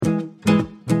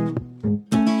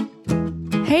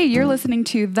Hey, you're listening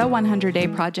to the 100 Day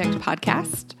Project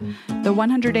podcast. The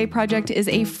 100 Day Project is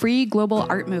a free global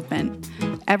art movement.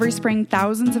 Every spring,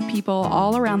 thousands of people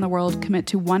all around the world commit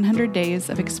to 100 days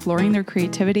of exploring their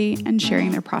creativity and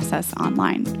sharing their process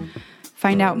online.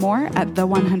 Find out more at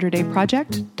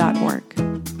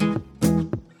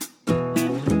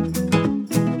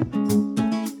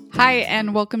the100dayproject.org. Hi,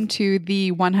 and welcome to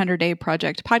the 100 Day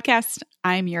Project podcast.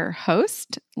 I'm your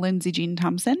host, Lindsay Jean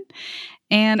Thompson.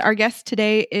 And our guest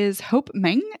today is Hope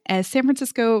Meng, a San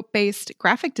Francisco-based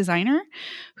graphic designer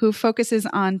who focuses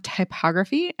on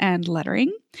typography and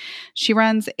lettering. She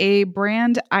runs a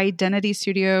brand identity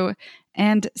studio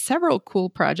and several cool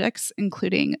projects,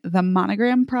 including the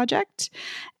Monogram Project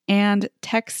and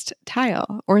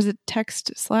Textile, or is it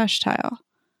text/tile?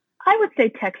 I would say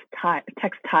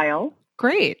textile.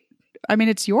 Great. I mean,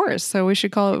 it's yours, so we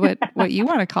should call it what you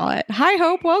want to call it. Hi,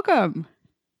 Hope. Welcome.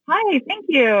 Hi, thank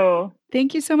you.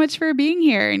 Thank you so much for being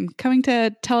here and coming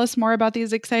to tell us more about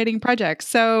these exciting projects.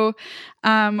 So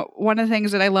one of the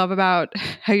things that I love about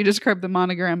how you describe the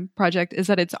Monogram Project is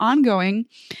that it's ongoing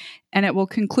and it will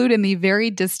conclude in the very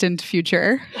distant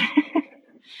future.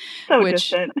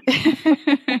 Distant.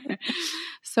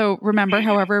 So remember,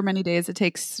 however many days it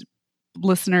takes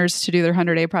listeners to do their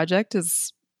 100-day project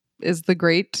is the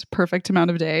great, perfect amount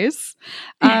of days.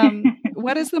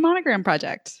 What is the Monogram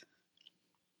Project?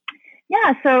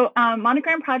 Yeah, so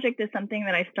Monogram Project is something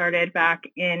that I started back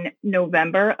in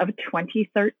November of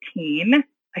 2013,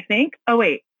 I think. Oh,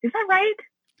 wait, is that right?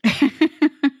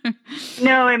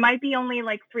 No, it might be only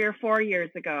like 3 or 4 years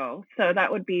ago. So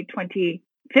that would be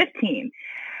 2015.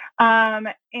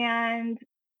 And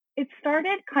it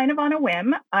started kind of on a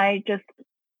whim. I just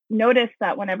noticed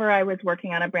that whenever I was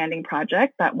working on a branding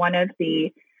project, that one of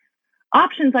the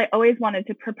options I always wanted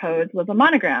to propose was a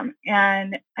monogram.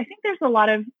 And I think there's a lot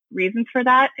of reasons for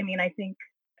that. I mean, I think,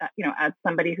 as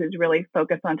somebody who's really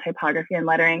focused on typography and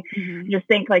lettering, I just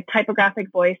think like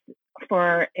typographic voice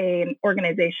for an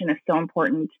organization is so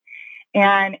important.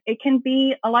 And it can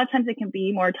be, a lot of times it can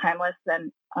be more timeless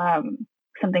than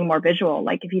something more visual.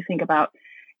 Like if you think about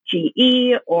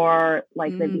GE or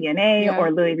like the V&A or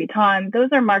Louis Vuitton, those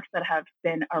are marks that have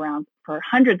been around for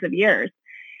hundreds of years.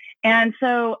 And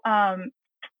so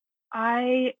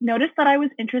I noticed that I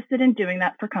was interested in doing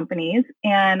that for companies.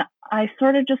 And I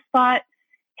sort of just thought,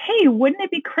 hey, wouldn't it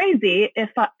be crazy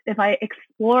if I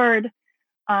explored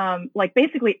like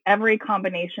basically every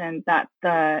combination that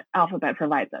the alphabet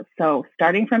provides us? So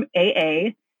starting from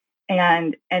AA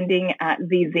and ending at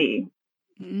ZZ.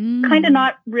 Kind of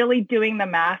not really doing the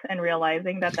math and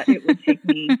realizing that it would take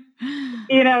me,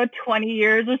 20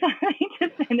 years or something to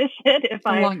finish it if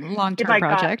I long-term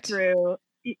project. Got through.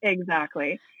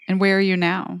 Exactly. And where are you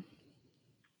now?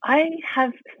 I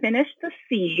have finished the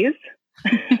C's.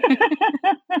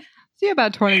 See,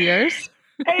 about 20 years.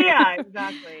 Yeah,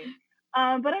 exactly.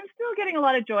 But I'm still getting a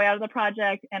lot of joy out of the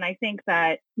project. And I think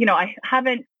that,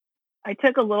 I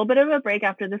took a little bit of a break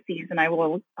after the C's, and I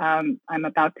will, I'm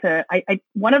about to,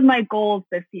 one of my goals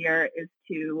this year is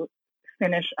to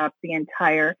finish up the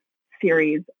entire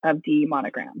series of D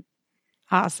monograms.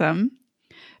 Awesome.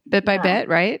 Bit by bit,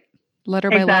 right?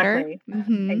 Letter by letter.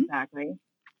 Mm-hmm. Exactly.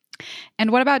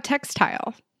 And what about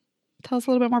Textile? Tell us a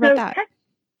little bit more about that.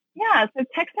 So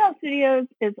Textile Studios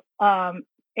is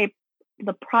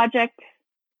the project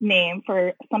name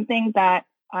for something that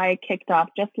I kicked off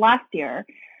just last year.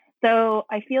 So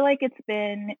I feel like it's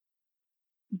been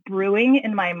brewing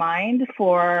in my mind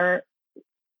for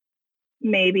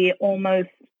maybe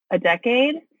almost a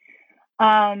decade.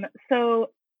 So,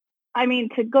 I mean,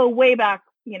 to go way back,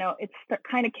 it's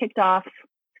kind of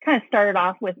started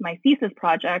off with my thesis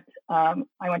project. I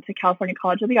went to California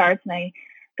College of the Arts and I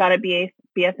got a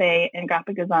BFA in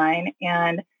graphic design.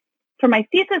 And for my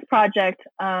thesis project,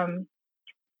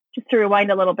 just to rewind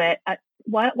a little bit,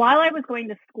 while I was going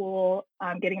to school,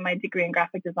 getting my degree in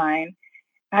graphic design,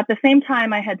 at the same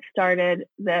time I had started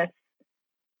this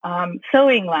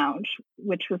sewing lounge,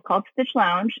 which was called Stitch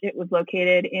Lounge. It was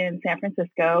located in San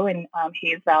Francisco in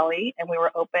Hayes Valley, and we were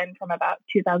open from about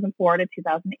 2004 to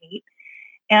 2008.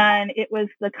 And it was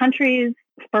the country's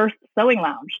first sewing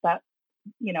lounge that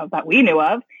we knew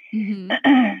of. Mm-hmm.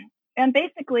 And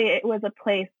basically it was a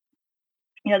place,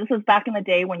 this was back in the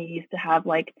day when you used to have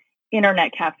like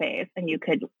internet cafes, and you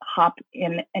could hop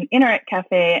in an internet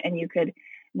cafe and you could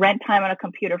rent time on a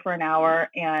computer for an hour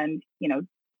and,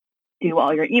 do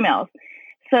all your emails.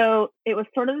 So it was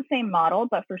sort of the same model,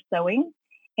 but for sewing.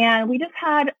 And we just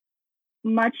had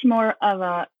much more of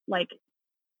a like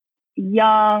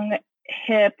young,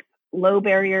 hip, low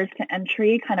barriers to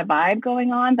entry kind of vibe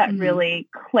going on that really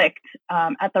clicked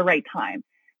at the right time.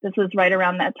 This was right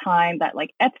around that time that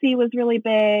like Etsy was really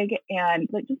big and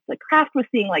like just the craft was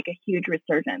seeing like a huge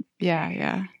resurgence. Yeah,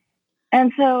 yeah.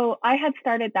 And so I had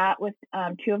started that with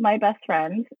two of my best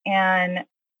friends. And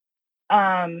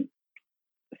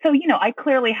so, you know, I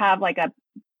clearly have like a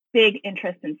big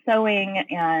interest in sewing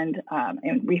and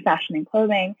refashioning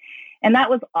clothing. And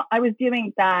I was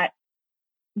doing that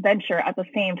venture at the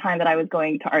same time that I was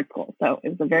going to art school. So it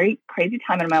was a very crazy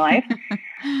time in my life.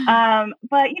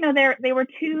 But, you know, there were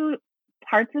two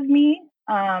parts of me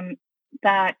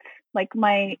that like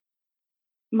my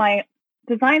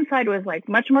design side was like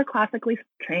much more classically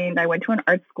trained. I went to an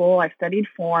art school. I studied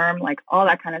form, like all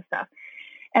that kind of stuff.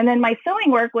 And then my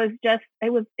sewing work was it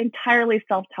was entirely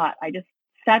self-taught. I just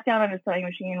sat down on a sewing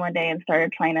machine one day and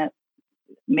started trying to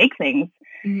make things.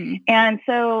 Mm-hmm. And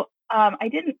so I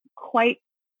didn't quite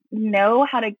know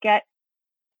how to get,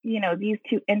 you know, these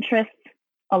two interests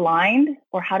aligned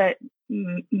or how to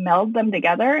meld them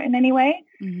together in any way.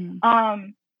 Mm-hmm.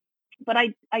 But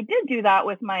I did do that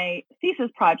with my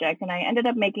thesis project, and I ended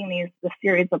up making this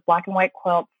series of black and white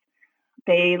quilts.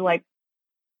 They like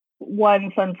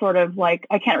won some sort of like,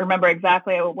 I can't remember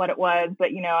exactly what it was,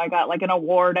 but you know, I got like an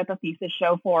award at the thesis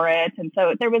show for it. And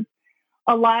so there was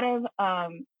a lot of,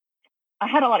 I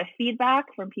had a lot of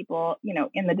feedback from people, you know,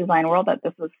 in the design world that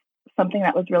this was something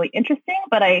that was really interesting,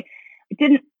 but I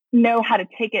didn't know how to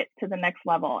take it to the next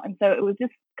level. And so it was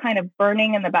just kind of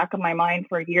burning in the back of my mind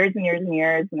for years and years and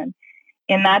years. And then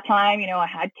in that time, you know, I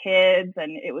had kids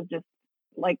and it was just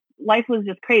like, life was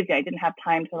just crazy. I didn't have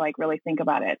time to like really think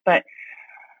about it. But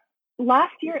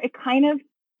last year, it kind of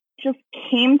just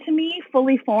came to me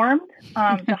fully formed,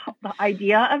 the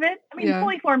idea of it. I mean,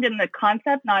 fully formed in the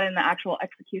concept, not in the actual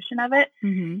execution of it.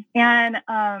 Mm-hmm. And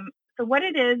so what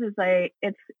it is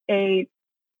it's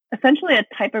essentially a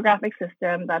typographic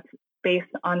system that's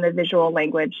based on the visual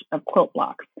language of quilt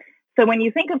blocks. So when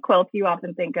you think of quilts, you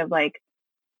often think of like,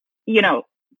 you know,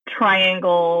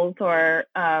 triangles or,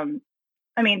 I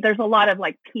mean, there's a lot of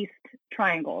like pieced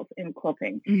triangles in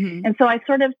quilting. Mm-hmm. And so I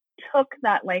sort of took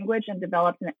that language and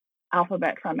developed an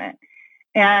alphabet from it.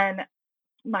 And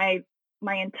my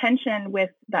intention with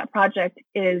that project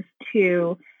is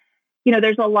to, you know,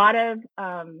 there's a lot of,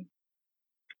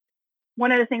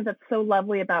 one of the things that's so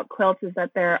lovely about quilts is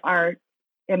that there are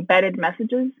embedded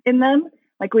messages in them.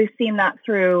 Like we've seen that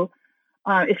through,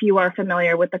 if you are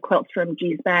familiar with the quilts from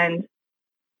Gee's Bend,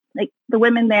 like the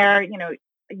women there, you know,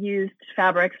 used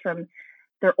fabrics from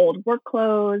their old work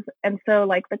clothes. And so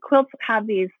like the quilts have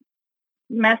these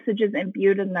messages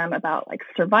imbued in them about like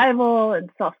survival and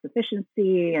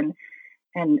self-sufficiency and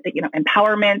you know,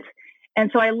 empowerment.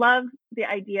 And so I love the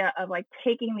idea of like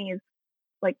taking these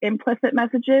like implicit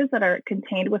messages that are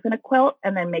contained within a quilt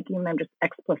and then making them just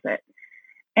explicit.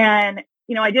 And,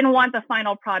 you know, I didn't want the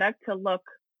final product to look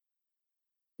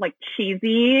like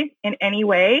cheesy in any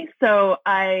way. So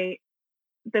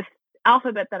this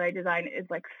alphabet that I designed is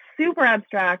like super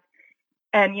abstract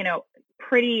and, you know,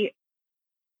 pretty,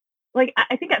 like,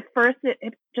 I think at first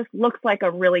it just looks like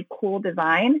a really cool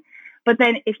design. But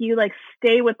then if you like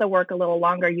stay with the work a little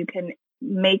longer, you can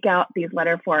make out these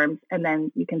letter forms and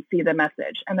then you can see the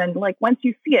message. And then like once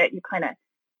you see it, you kind of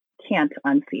can't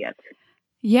unsee it.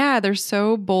 Yeah, they're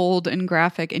so bold and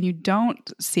graphic and you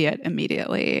don't see it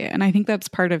immediately. And I think that's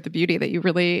part of the beauty that you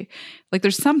really like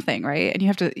there's something, right? And you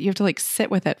have to like sit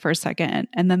with it for a second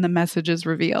and then the message is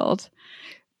revealed,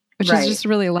 which is just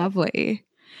really lovely.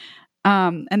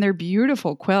 And they're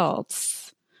beautiful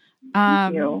quilts.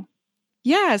 Thank you.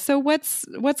 Yeah, so what's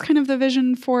kind of the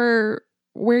vision for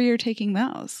where you're taking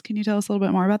those? Can you tell us a little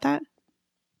bit more about that?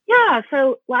 Yeah,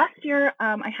 so last year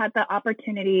I had the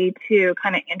opportunity to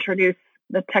kind of introduce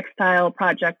the textile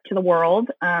project to the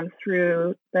world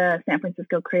through the San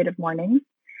Francisco Creative Mornings.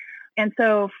 And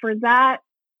so for that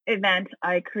event,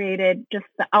 I created just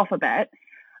the alphabet.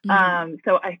 Mm-hmm.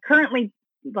 So I currently,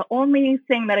 the only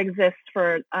thing that exists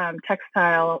for the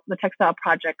textile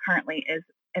project currently is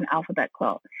an alphabet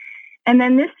quilt. And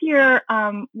then this year,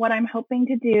 what I'm hoping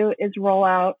to do is roll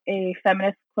out a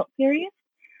feminist quilt series.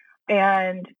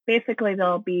 And basically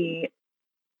there'll be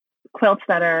quilts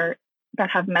that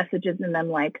have messages in them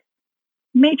like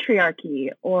matriarchy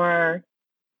or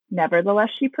nevertheless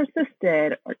she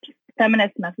persisted or just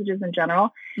feminist messages in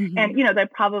general. Mm-hmm. And, you know, they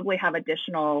probably have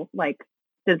additional like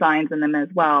designs in them as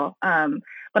well.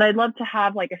 But I'd love to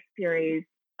have like a series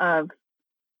of,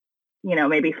 you know,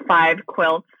 maybe 5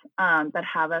 quilts that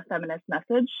have a feminist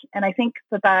message. And I think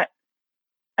that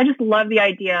I just love the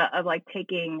idea of like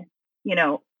taking, you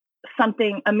know,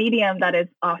 a medium that is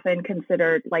often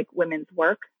considered like women's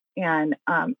work and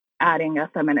adding a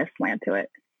feminist slant to it.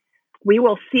 we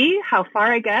will see how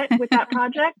far I get with that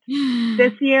project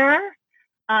this year.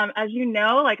 As you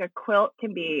know, like a quilt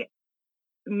can be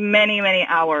many, many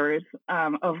hours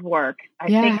of work. I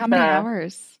think how many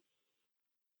hours?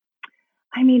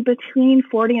 I mean, between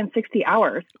 40 and 60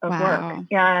 hours of work.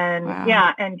 And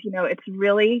and it's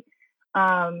really,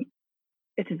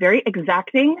 it's very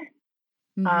exacting,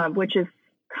 which is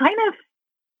kind of,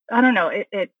 I don't know,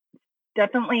 it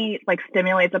definitely like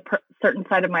stimulates a certain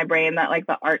side of my brain that like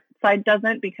the art side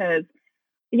doesn't, because,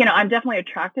 I'm definitely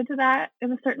attracted to that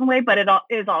in a certain way, but it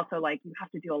is also like you have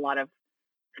to do a lot of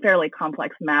fairly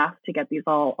complex math to get these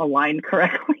all aligned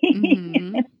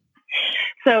correctly.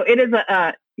 So it is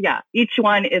each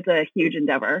one is a huge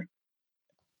endeavor.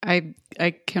 I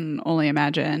can only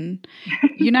imagine.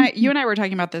 You and I were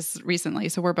talking about this recently.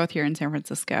 So we're both here in San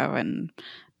Francisco, and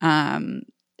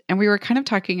we were kind of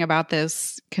talking about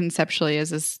this conceptually as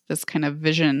this kind of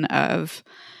vision of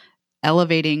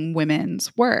elevating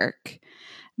women's work.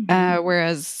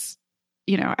 Whereas,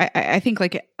 I think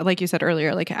like you said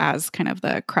earlier, like as kind of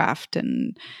the craft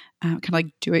and kind of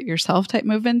like do-it-yourself type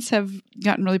movements have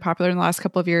gotten really popular in the last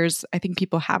couple of years, I think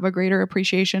people have a greater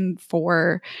appreciation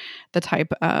for the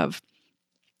type of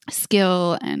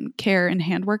skill and care and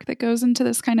handwork that goes into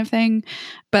this kind of thing.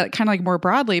 But kind of like more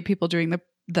broadly, people doing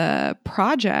the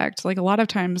project, like a lot of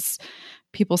times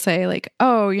people say like,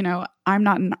 oh, I'm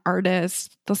not an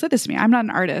artist. They'll say this to me, I'm not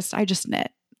an artist, I just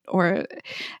knit. Or,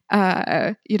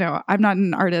 I'm not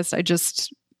an artist, I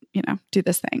just, do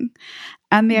this thing.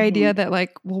 And the idea that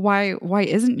like, well, why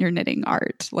isn't your knitting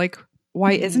art? Like,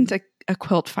 why isn't a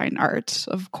quilt fine art?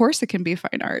 Of course it can be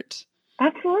fine art.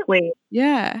 Absolutely.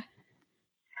 Yeah.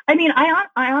 I mean, I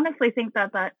honestly think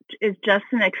that is just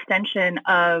an extension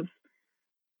of,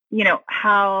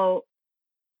 how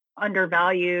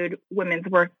undervalued women's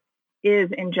work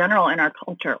is in general in our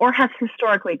culture, or has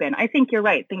historically been. I think you're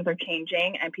right. Things are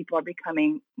changing and people are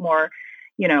becoming more,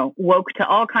 woke to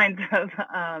all kinds of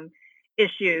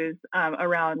issues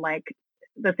around like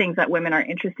the things that women are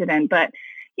interested in. But,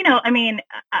 I mean,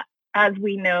 as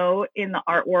we know in the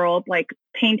art world, like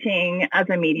painting as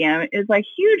a medium is like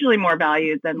hugely more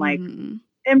valued than like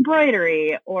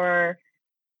embroidery or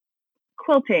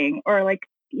quilting or like,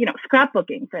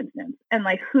 scrapbooking, for instance. And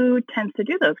like, who tends to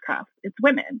do those crafts? It's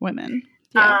women.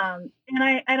 Yeah.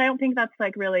 And I don't think that's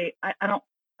like really, I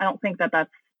don't think that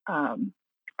that's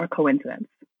a coincidence.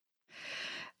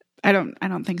 I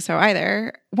don't think so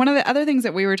either. One of the other things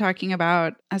that we were talking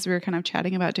about as we were kind of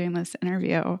chatting about doing this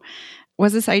interview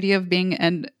was this idea of being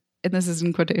and this is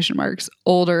in quotation marks,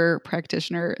 older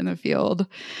practitioner in the field.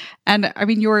 And I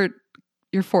mean, you're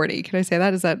 40. Can I say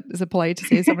that? Is it polite to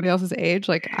say somebody else's age?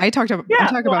 Like I talk about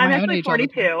my own age.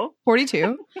 42.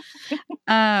 42.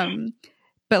 But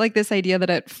like this idea that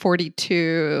at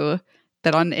 42,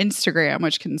 that on Instagram,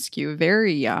 which can skew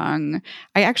very young,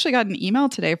 I actually got an email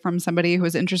today from somebody who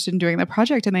was interested in doing the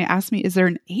project, and they asked me, is there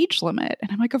an age limit?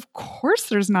 And I'm like, of course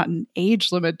there's not an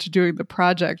age limit to doing the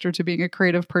project or to being a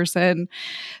creative person.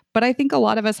 But I think a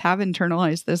lot of us have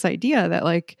internalized this idea that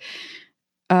like,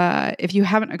 if you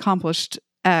haven't accomplished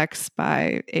X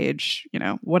by age,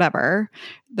 whatever,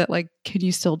 that like, can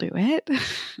you still do it?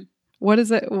 What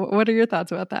is it? What are your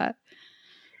thoughts about that?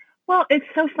 Well, it's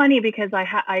so funny because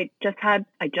I just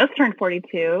turned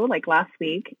 42 like last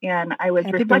week, and I was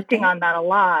reflecting on that a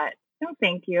lot. No,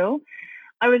 thank you.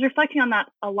 I was reflecting on that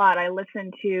a lot. I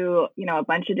listened to, a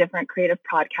bunch of different creative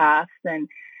podcasts, and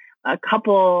a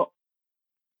couple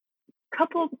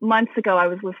months ago, I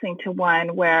was listening to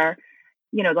one where,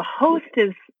 the host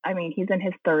is, he's in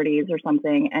his 30s or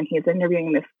something, and he's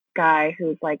interviewing this guy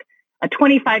who's like a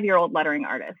 25-year-old lettering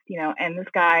artist, and this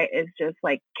guy is just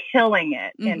like killing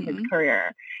it in his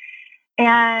career.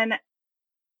 And,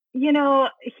 the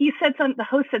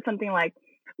host said something like,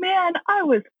 man, I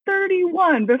was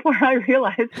 31 before I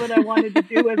realized what I wanted to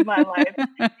do with my life.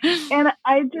 And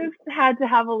I just had to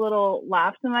have a little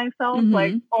laugh to myself,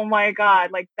 like, oh my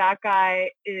God, like that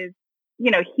guy is,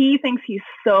 he thinks he's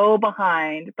so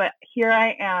behind, but here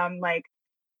I am like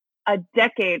a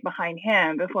decade behind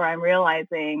him before I'm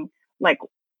realizing like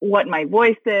what my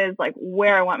voice is, like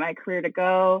where I want my career to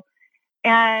go.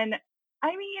 And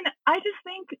I just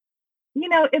think,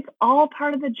 it's all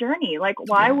part of the journey. Like,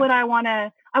 why would I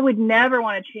would never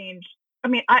want to change.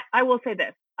 I will say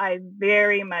this. I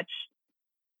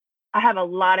have a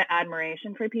lot of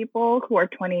admiration for people who are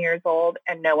 20 years old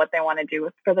and know what they want to do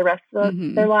for the rest of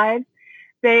their lives.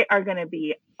 They are going to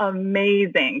be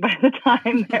amazing by the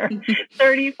time they're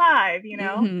 35,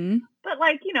 But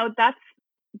like,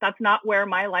 that's not where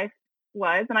my life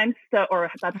was. And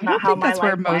that's not how my life went. That's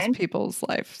where most people's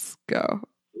lives go.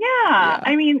 Yeah.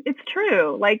 It's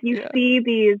true. Like you see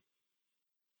these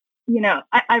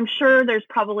I'm sure there's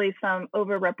probably some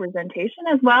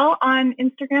overrepresentation as well on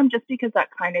Instagram, just because that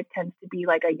kind of tends to be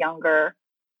like a younger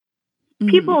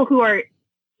people who are,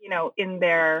 in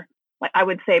their, like, I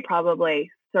would say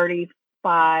probably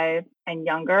 35 and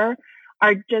younger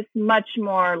are just much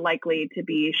more likely to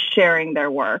be sharing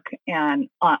their work and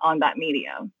on that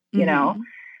medium,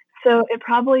 So it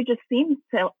probably just seems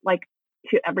to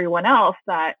everyone else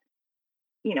that,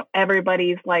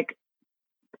 everybody's like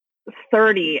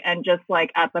 30 and just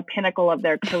like at the pinnacle of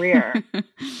their career.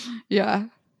 Yeah.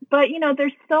 But,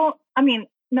 there's still,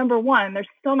 number one, there's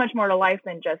so much more to life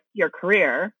than just your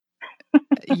career.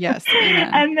 Yes.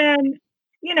 Yeah. And then,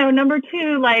 number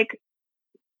two, like,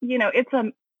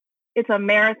 it's a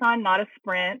marathon, not a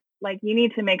sprint. Like, you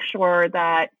need to make sure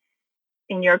that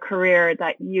in your career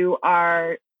that you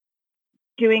are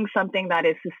doing something that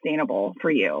is sustainable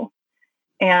for you.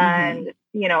 And,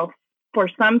 for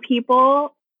some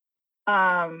people,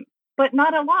 but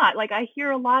not a lot. Like, I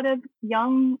hear a lot of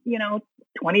young,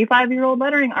 25-year-old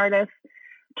lettering artists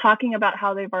talking about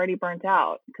how they've already burnt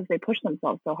out because they push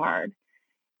themselves so hard.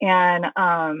 And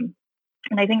I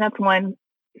think that's one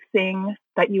thing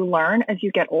that you learn as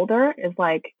you get older is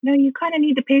like, you kind of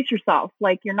need to pace yourself.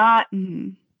 Like, you're not,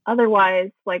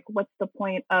 otherwise, like, what's the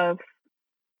point of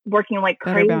working like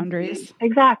better crazy? Boundaries.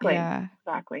 Exactly. Yeah.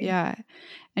 Exactly. Yeah.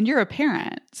 And you're a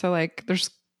parent. So like, there's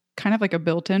kind of like a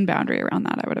built-in boundary around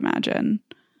that, I would imagine.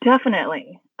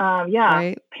 Definitely. Yeah.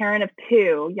 Right? Parent of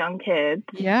 2 young kids.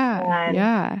 Yeah.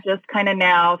 And just kind of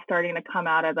now starting to come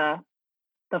out of the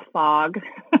fog.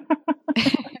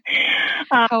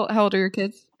 How old are your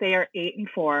kids? They are 8 and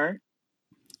 4.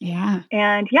 Yeah.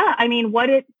 And yeah,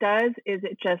 what it does is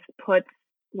it just puts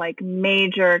like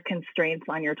major constraints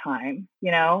on your time,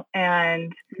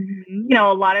 and,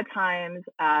 a lot of times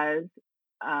as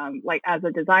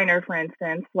a designer, for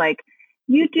instance, like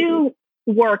you do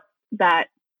work that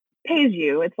pays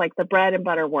you. It's like the bread and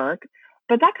butter work,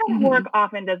 but that kind of work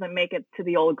often doesn't make it to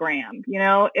the old gram.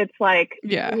 It's like,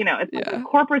 it's like a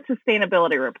corporate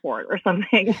sustainability report or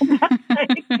something.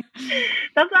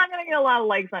 That's not going to get a lot of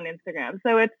likes on Instagram.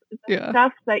 So it's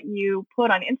stuff that you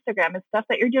put on Instagram is stuff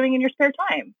that you're doing in your spare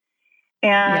time.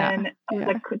 And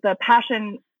the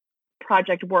passion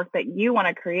project work that you want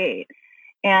to create.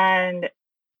 And,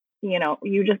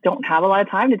 you just don't have a lot of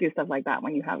time to do stuff like that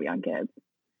when you have young kids.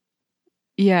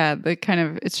 Yeah,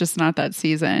 it's just not that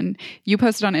season. You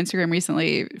posted on Instagram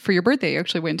recently for your birthday, you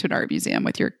actually went to an art museum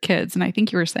with your kids. And I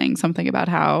think you were saying something about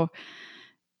how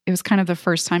it was kind of the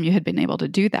first time you had been able to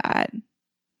do that.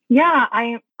 Yeah,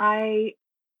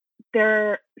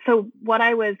 so what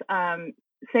I was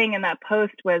saying in that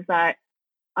post was that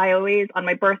I always, on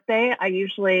my birthday, I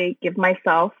usually give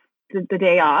myself the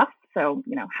day off. So,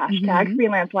 hashtag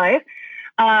freelance life.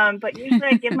 But usually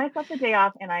I give myself the day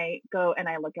off and I go and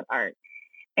I look at art.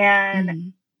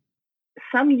 And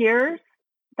some years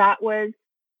that was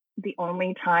the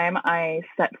only time I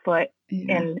set foot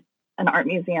in an art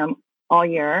museum all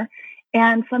year.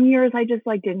 And some years I just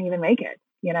like didn't even make it,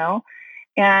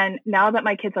 And now that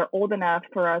my kids are old enough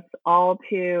for us all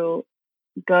to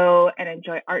go and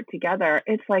enjoy art together,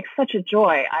 it's like such a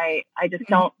joy. I just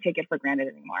don't take it for granted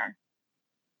anymore.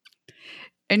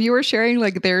 And you were sharing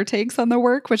like their takes on the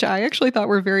work, which I actually thought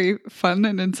were very fun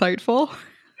and insightful.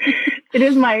 It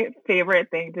is my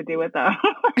favorite thing to do with them.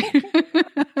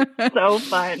 So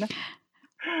fun.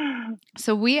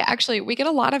 So we get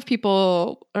a lot of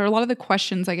people, or a lot of the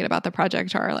questions I get about the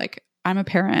project are like, I'm a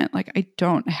parent, like I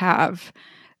don't have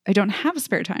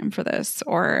spare time for this,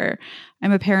 or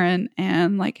I'm a parent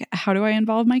and like, how do I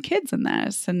involve my kids in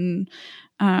this? And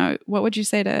what would you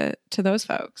say to those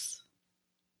folks?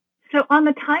 So on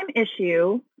the time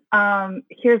issue,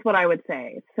 here's what I would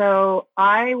say. So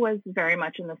I was very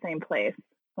much in the same place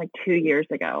like 2 years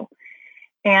ago.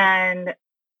 And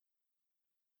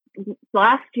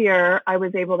last year I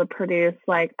was able to produce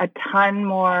like a ton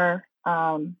more,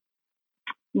 kind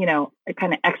of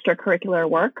extracurricular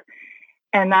work.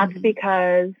 And that's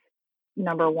because,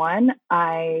 number one,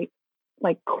 I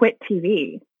like quit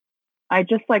TV. I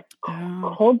just like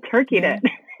cold turkeyed it.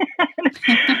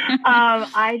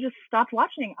 I just stopped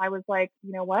watching. I was like,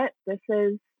 you know what? It's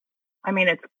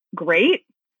great,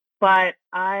 but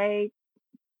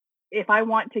if I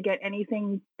want to get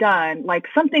anything done, like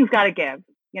something's got to give,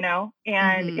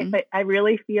 and if I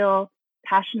really feel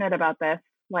passionate about this,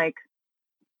 like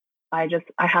I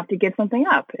have to give something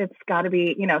up. It's got to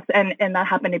be, and that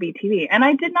happened to be TV, and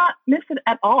I did not miss it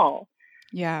at all.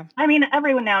 Yeah. Every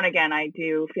now and again, I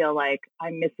do feel like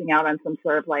I'm missing out on some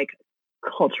sort of like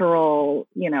cultural,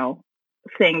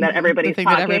 thing that everybody's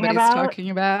talking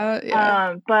about.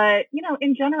 Yeah. But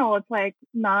in general, it's like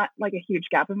not like a huge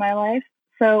gap in my life.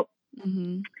 So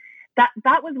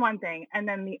that was one thing. And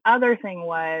then the other thing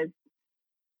was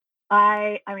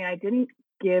I didn't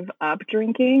give up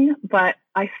drinking, but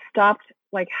I stopped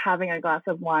like having a glass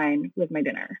of wine with my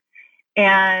dinner.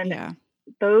 And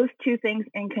those two things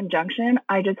in conjunction,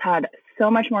 I just had so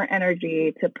much more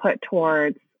energy to put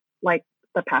towards like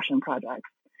the passion projects.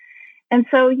 And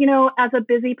so, as a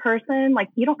busy person, like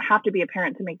you don't have to be a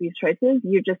parent to make these choices.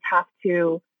 You just have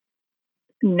to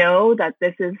know that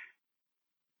that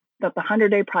the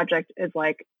 100-day project is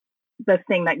like the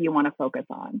thing that you want to focus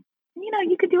on.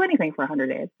 You could do anything for 100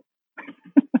 days.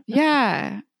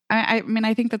 Yeah. I mean,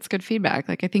 I think that's good feedback.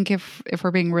 Like, I think if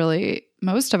we're being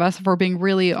most of us, if we're being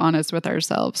really honest with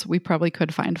ourselves, we probably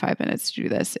could find 5 minutes to do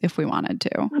this if we wanted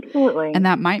to. Absolutely. And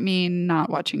that might mean not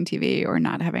watching TV or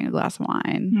not having a glass of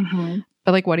wine. Mm-hmm.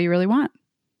 But like, what do you really want?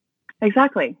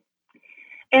 Exactly.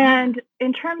 And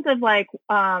in terms of like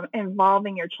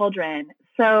involving your children,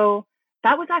 so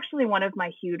that was actually one of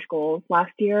my huge goals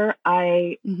last year.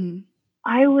 I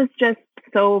was just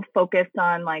so focused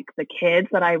on like the kids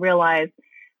that I realized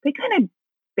they kind of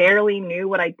barely knew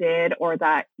what I did, or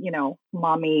that,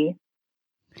 mommy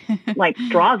like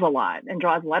draws a lot and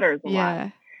draws letters a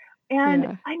lot.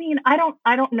 And I mean, I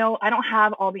don't know. I don't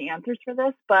have all the answers for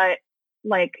this, but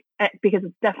like, because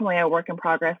it's definitely a work in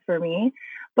progress for me,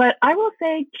 but I will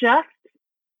say just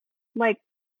like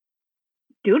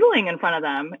doodling in front of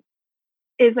them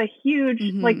is a huge,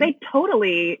 like they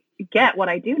totally get what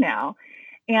I do now.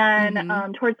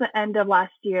 And towards the end of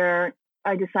last year,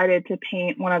 I decided to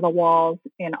paint one of the walls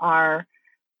in our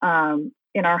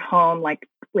home, like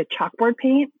with chalkboard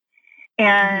paint.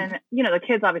 And, the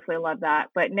kids obviously love that.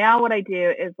 But now what I do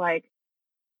is like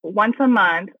once a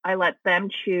month, I let them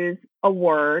choose a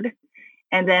word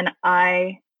and then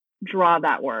I draw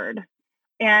that word.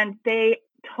 And they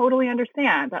totally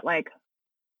understand that like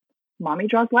mommy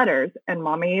draws letters and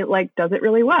mommy like does it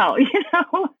really well,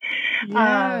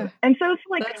 Yeah. And so it's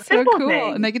like that's simple so cool.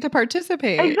 things. And they get to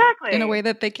participate exactly in a way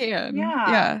that they can.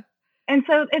 Yeah. And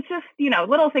so it's just,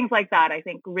 little things like that I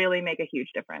think really make a huge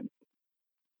difference.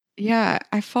 Yeah.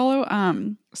 I follow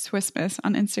Swiss Miss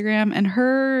on Instagram, and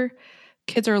her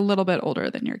kids are a little bit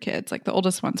older than your kids. Like the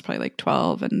oldest one's probably like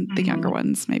 12 and the younger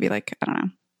one's maybe like, I don't know,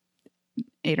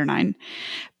 8 or 9.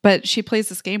 But she plays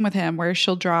this game with him where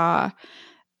she'll draw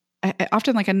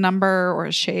often like a number or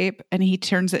a shape, and he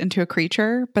turns it into a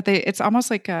creature. But it's almost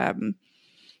like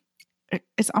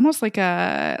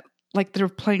like they're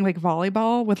playing like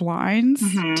volleyball with lines.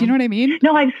 Do you know what I mean?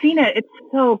 No, I've seen it. It's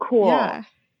so cool.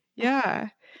 Yeah.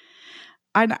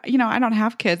 I don't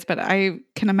have kids, but I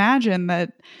can imagine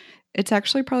that it's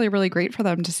actually probably really great for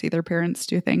them to see their parents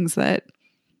do things that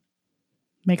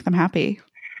make them happy.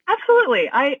 Absolutely.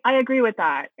 I agree with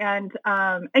that. And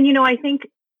I think,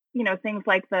 things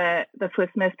like the Swiss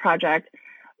Miss project,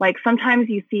 like sometimes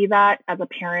you see that as a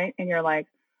parent and you're like,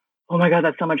 oh my God,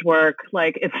 that's so much work.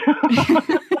 Like it's,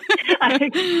 I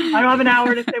don't have an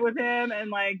hour to sit with him and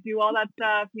like do all that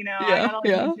stuff, I gotta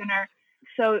eat dinner.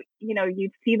 So, you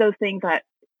see those things that,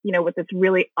 with this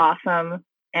really awesome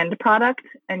end product,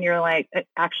 and you're like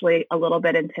actually a little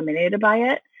bit intimidated by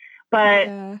it. But,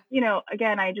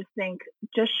 again, I just think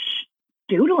just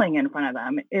doodling in front of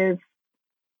them is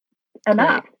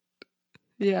enough. Great.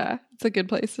 Yeah, it's a good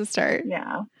place to start.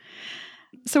 Yeah.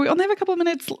 So we only have a couple of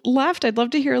minutes left. I'd love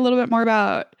to hear a little bit more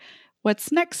about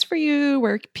what's next for you,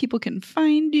 where people can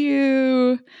find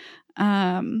you.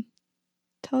 Tell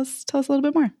us a little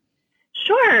bit more.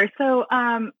 Sure. So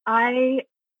I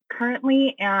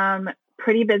currently am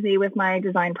pretty busy with my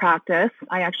design practice.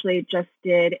 I actually just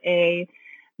did a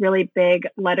really big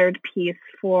lettered piece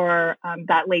for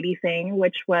That Lady Thing,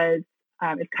 which was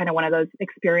it's kind of one of those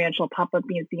experiential pop-up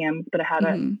museums, but it had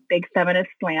a big feminist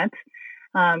slant.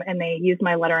 And they used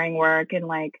my lettering work and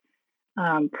like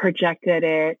projected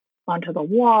it onto the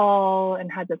wall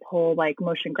and had this whole like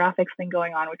motion graphics thing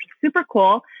going on, which is super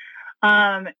cool.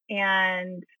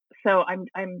 And so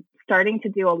I'm starting to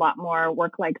do a lot more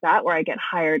work like that, where I get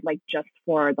hired like just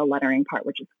for the lettering part,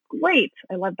 which is great.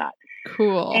 I love that.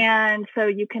 Cool. And so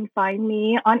you can find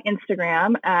me on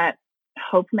Instagram at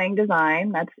Hope Meng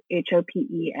Design. That's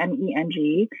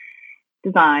HOPEMENG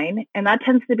Design. And that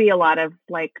tends to be a lot of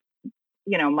like,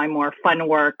 my more fun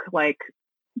work, like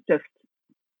just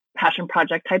passion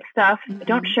project type stuff. I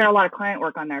don't share a lot of client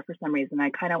work on there for some reason.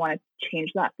 I kind of want to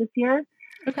change that this year.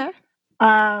 Okay.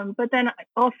 But then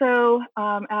also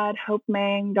at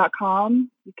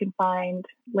hopemeng.com, you can find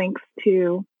links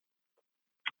to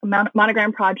a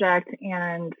monogram project,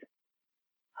 and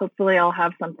hopefully I'll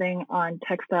have something on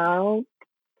textile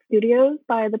Studios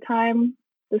by the time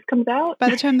this comes out. By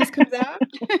the time this comes out?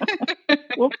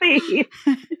 We'll see.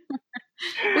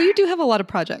 Well, you do have a lot of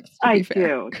projects. I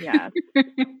do, yes.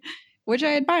 Which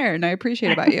I admire and I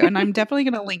appreciate about you. And I'm definitely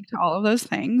going to link to all of those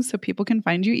things so people can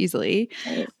find you easily.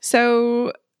 Right.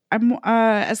 So I'm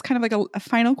as kind of like a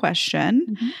final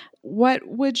question, what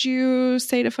would you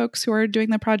say to folks who are doing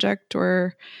the project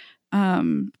or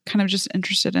kind of just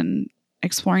interested in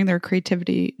exploring their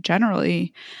creativity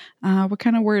generally? What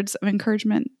kind of words of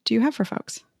encouragement do you have for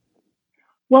folks?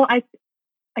 Well, I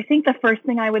think the first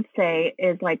thing I would say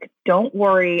is like, don't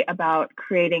worry about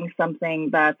creating something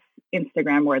that's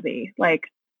Instagram worthy. Like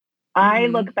I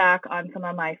look back on some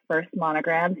of my first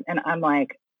monograms and I'm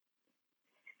like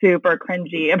super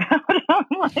cringy about it. I'm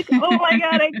like, oh my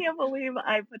God, I can't believe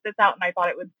I put this out and I thought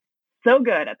it was so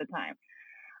good at the time.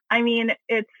 I mean,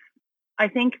 I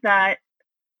think that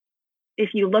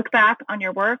if you look back on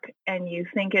your work and you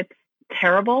think it's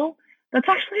terrible, that's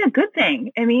actually a good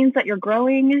thing. It means that you're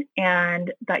growing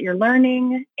and that you're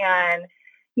learning. And,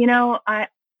 you know, I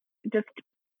just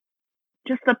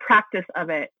the practice of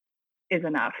it is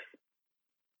enough.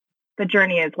 The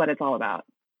journey is what it's all about.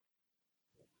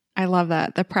 I love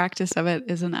that. The practice of it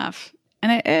is enough.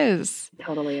 And it is. It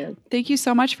totally is. Thank you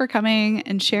so much for coming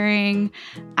and sharing.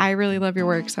 I really love your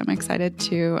work, so I'm excited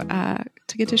to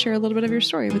get to share a little bit of your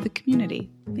story with the community.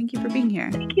 Thank you for being here.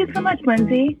 Thank you so much,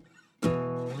 Lindsay.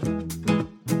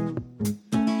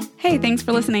 Hey, thanks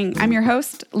for listening. I'm your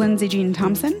host, Lindsay Jean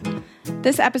Thompson.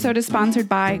 This episode is sponsored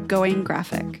by Going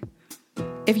Graphic.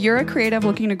 If you're a creative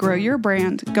looking to grow your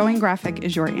brand, Going Graphic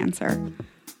is your answer.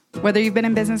 Whether you've been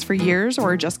in business for years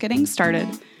or just getting started,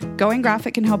 Going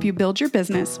Graphic can help you build your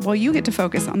business while you get to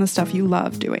focus on the stuff you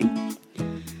love doing.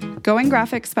 Going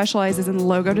Graphic specializes in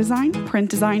logo design, print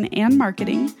design, and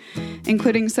marketing,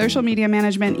 including social media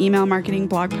management, email marketing,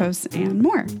 blog posts, and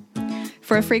more.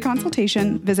 For a free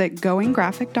consultation, visit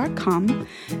goinggraphic.com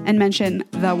and mention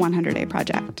the 100 Day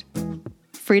Project.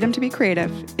 Freedom to be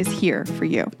creative is here for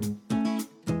you.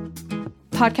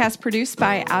 Podcast produced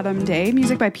by Adam Day,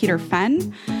 music by Peter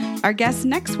Fenn. Our guest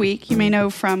next week, you may know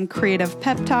from Creative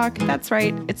Pep Talk. That's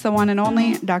right, it's the one and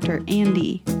only Dr.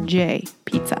 Andy J.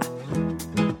 Pizza.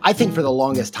 I think for the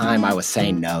longest time, I was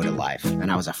saying no to life,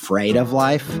 and I was afraid of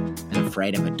life and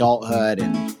afraid of adulthood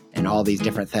and all these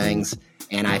different things.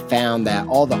 And I found that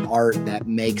all the art that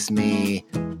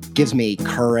gives me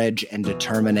courage and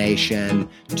determination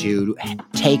to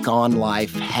take on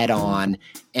life head on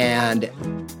and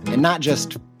not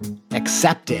just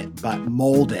accept it, but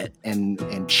mold it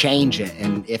and change it.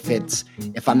 And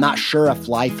if I'm not sure if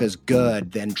life is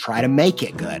good, then try to make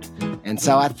it good. And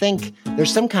so I think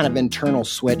there's some kind of internal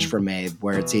switch for me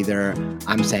where it's either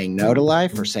I'm saying no to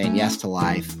life or saying yes to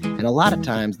life. And a lot of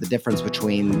times the difference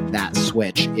between that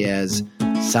switch is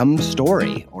some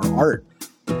story or art